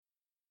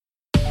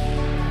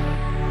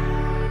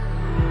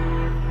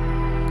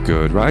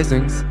Good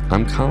risings.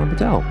 I'm Colin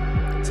Bedell.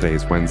 Today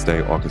is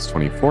Wednesday, August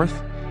 24th,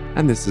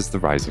 and this is the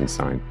rising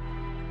sign.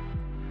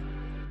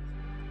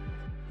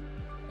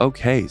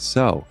 Okay,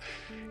 so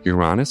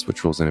Uranus,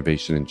 which rules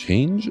innovation and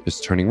change,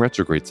 is turning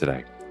retrograde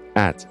today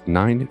at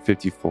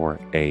 9:54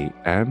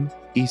 a.m.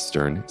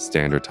 Eastern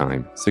Standard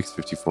Time,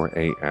 6:54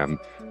 a.m.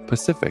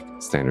 Pacific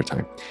Standard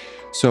Time.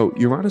 So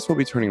Uranus will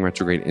be turning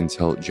retrograde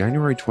until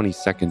January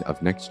 22nd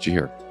of next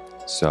year.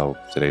 So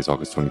today's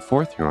August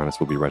 24th, Uranus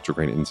will be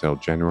retrograde until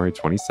January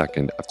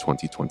 22nd of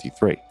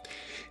 2023.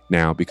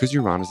 Now, because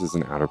Uranus is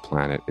an outer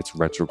planet, its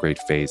retrograde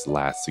phase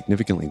lasts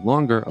significantly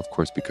longer, of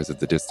course, because of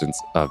the distance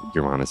of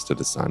Uranus to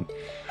the sun.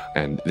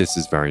 And this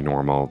is very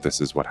normal.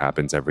 This is what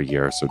happens every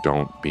year. So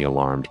don't be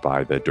alarmed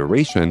by the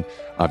duration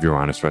of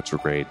Uranus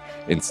retrograde.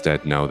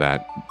 Instead, know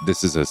that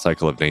this is a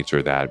cycle of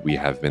nature that we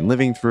have been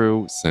living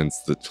through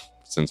since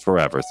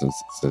forever, since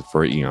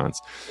for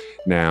eons.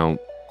 Now,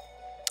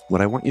 what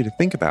I want you to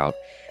think about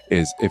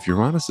is if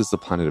Uranus is the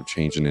planet of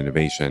change and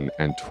innovation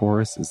and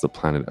Taurus is the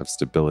planet of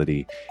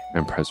stability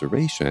and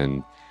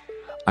preservation,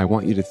 I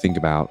want you to think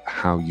about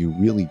how you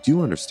really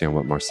do understand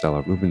what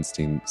Marcella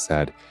Rubinstein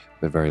said,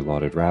 the very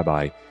lauded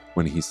rabbi,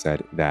 when he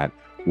said that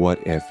what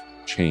if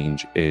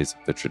change is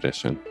the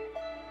tradition?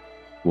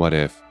 What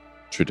if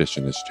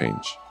tradition is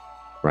change,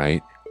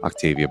 right?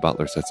 Octavia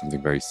Butler said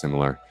something very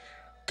similar.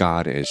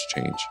 God is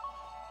change,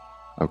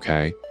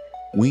 okay?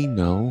 We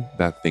know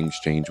that things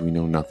change. We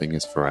know nothing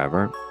is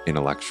forever.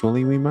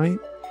 Intellectually, we might.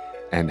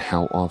 And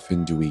how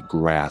often do we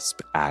grasp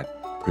at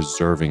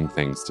preserving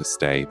things to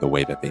stay the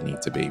way that they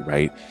need to be,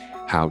 right?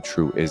 How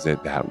true is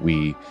it that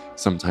we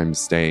sometimes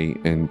stay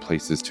in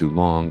places too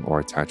long or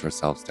attach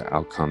ourselves to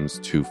outcomes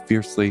too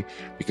fiercely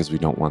because we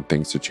don't want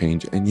things to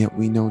change, and yet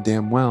we know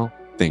damn well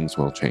things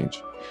will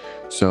change.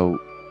 So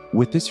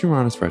with this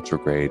Uranus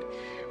retrograde,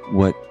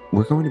 what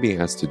we're going to be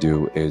asked to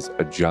do is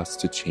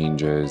adjust to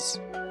changes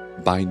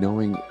by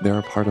knowing they're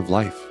a part of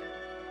life,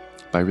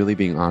 by really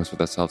being honest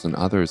with ourselves and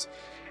others,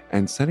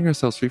 and setting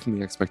ourselves free from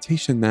the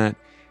expectation that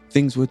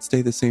things would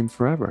stay the same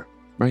forever,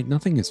 right?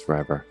 Nothing is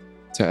forever.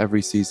 To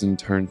every season,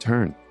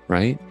 turn,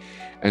 right?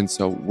 And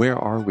so where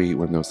are we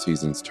when those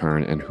seasons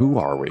turn, and who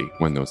are we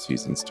when those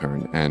seasons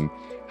turn? And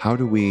how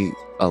do we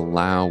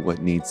allow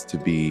what needs to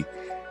be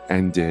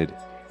ended?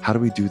 How do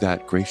we do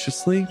that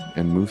graciously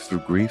and move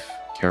through grief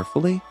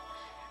carefully?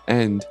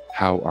 And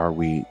how are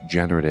we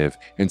generative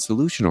and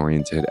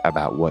solution-oriented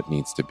about what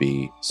needs to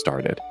be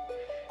started?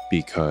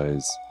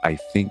 Because I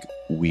think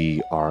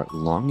we are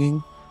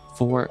longing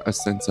for a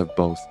sense of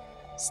both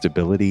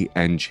stability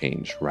and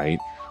change, right?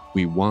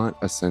 We want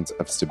a sense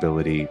of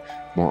stability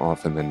more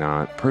often than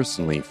not,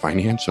 personally,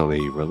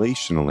 financially,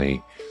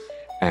 relationally.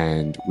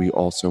 And we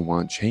also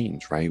want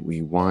change, right?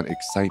 We want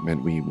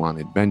excitement, we want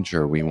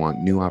adventure, we want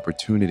new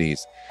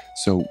opportunities.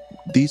 So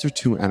these are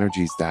two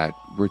energies that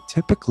we're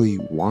typically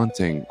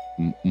wanting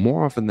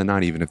more often than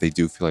not, even if they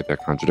do feel like they're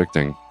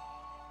contradicting.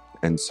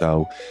 And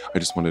so I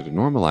just wanted to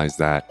normalize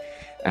that.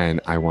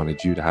 And I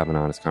wanted you to have an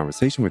honest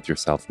conversation with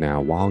yourself now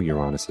while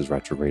Uranus is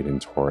retrograde in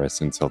Taurus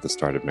until the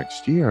start of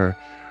next year,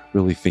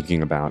 really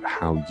thinking about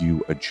how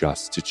you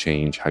adjust to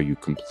change, how you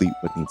complete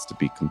what needs to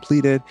be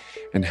completed,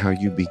 and how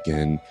you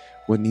begin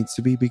what needs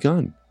to be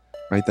begun,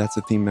 right? That's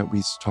a theme that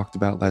we talked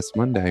about last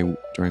Monday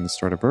during the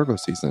start of Virgo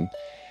season.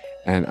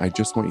 And I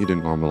just want you to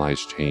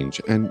normalize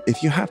change. And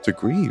if you have to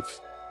grieve,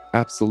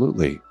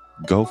 absolutely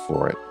go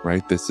for it,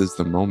 right? This is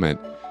the moment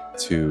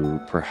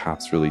to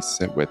perhaps really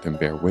sit with and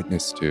bear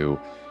witness to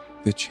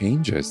the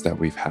changes that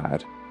we've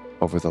had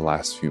over the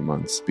last few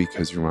months,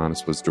 because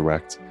Uranus was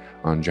direct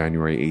on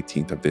January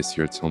 18th of this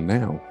year till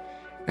now.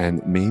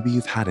 And maybe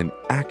you've had an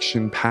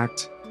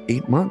action-packed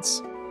 8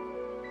 months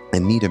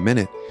and need a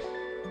minute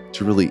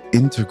to really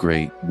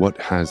integrate what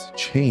has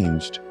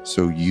changed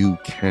so you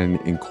can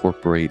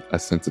incorporate a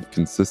sense of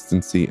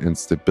consistency and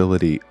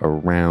stability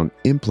around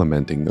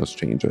implementing those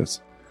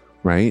changes,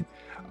 right?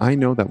 I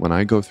know that when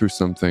I go through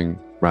something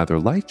rather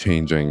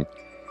life-changing,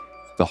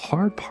 the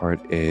hard part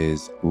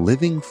is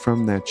living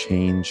from that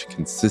change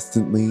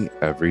consistently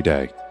every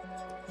day,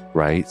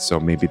 right?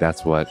 So maybe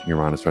that's what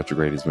Uranus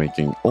retrograde is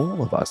making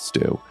all of us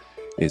do,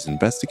 is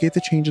investigate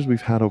the changes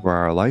we've had over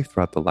our life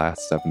throughout the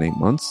last 7-8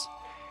 months,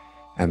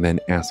 and then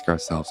ask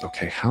ourselves,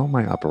 okay, how am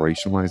I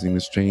operationalizing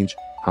this change?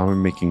 How am I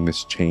making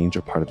this change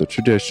a part of the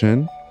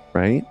tradition,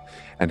 right?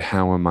 And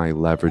how am I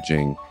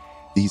leveraging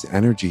these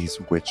energies,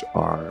 which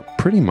are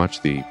pretty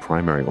much the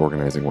primary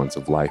organizing ones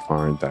of life,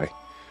 aren't they?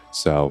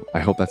 So I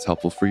hope that's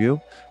helpful for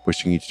you.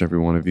 Wishing each and every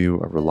one of you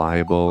a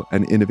reliable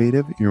and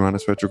innovative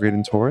Uranus retrograde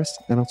in Taurus,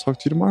 and I'll talk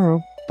to you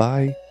tomorrow.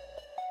 Bye.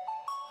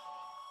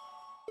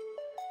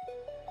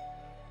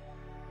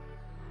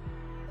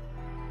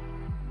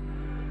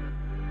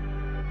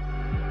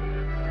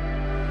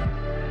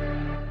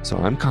 So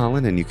I'm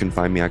Colin, and you can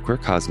find me at Queer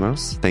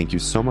Cosmos. Thank you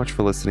so much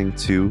for listening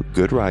to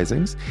Good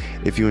Risings.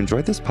 If you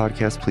enjoyed this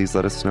podcast, please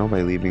let us know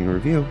by leaving a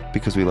review,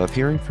 because we love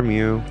hearing from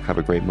you. Have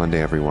a great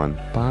Monday, everyone.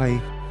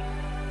 Bye.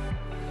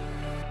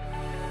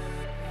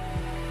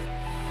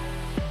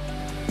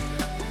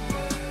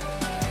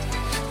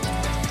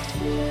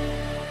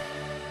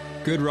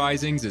 Good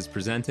Risings is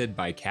presented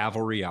by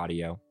Cavalry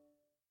Audio.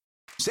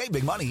 Save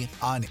big money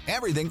on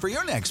everything for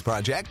your next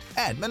project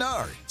at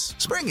Menards.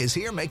 Spring is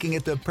here, making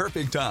it the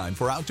perfect time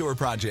for outdoor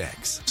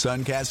projects.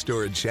 Suncast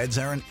storage sheds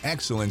are an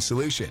excellent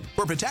solution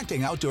for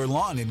protecting outdoor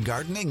lawn and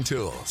gardening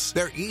tools.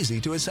 They're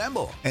easy to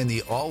assemble, and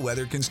the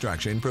all-weather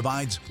construction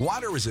provides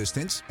water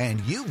resistance and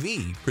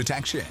UV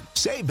protection.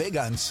 Save big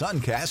on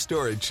Suncast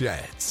storage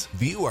sheds.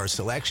 View our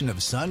selection of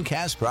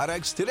Suncast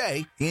products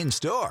today in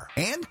store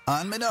and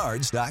on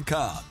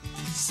Menards.com.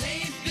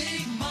 Save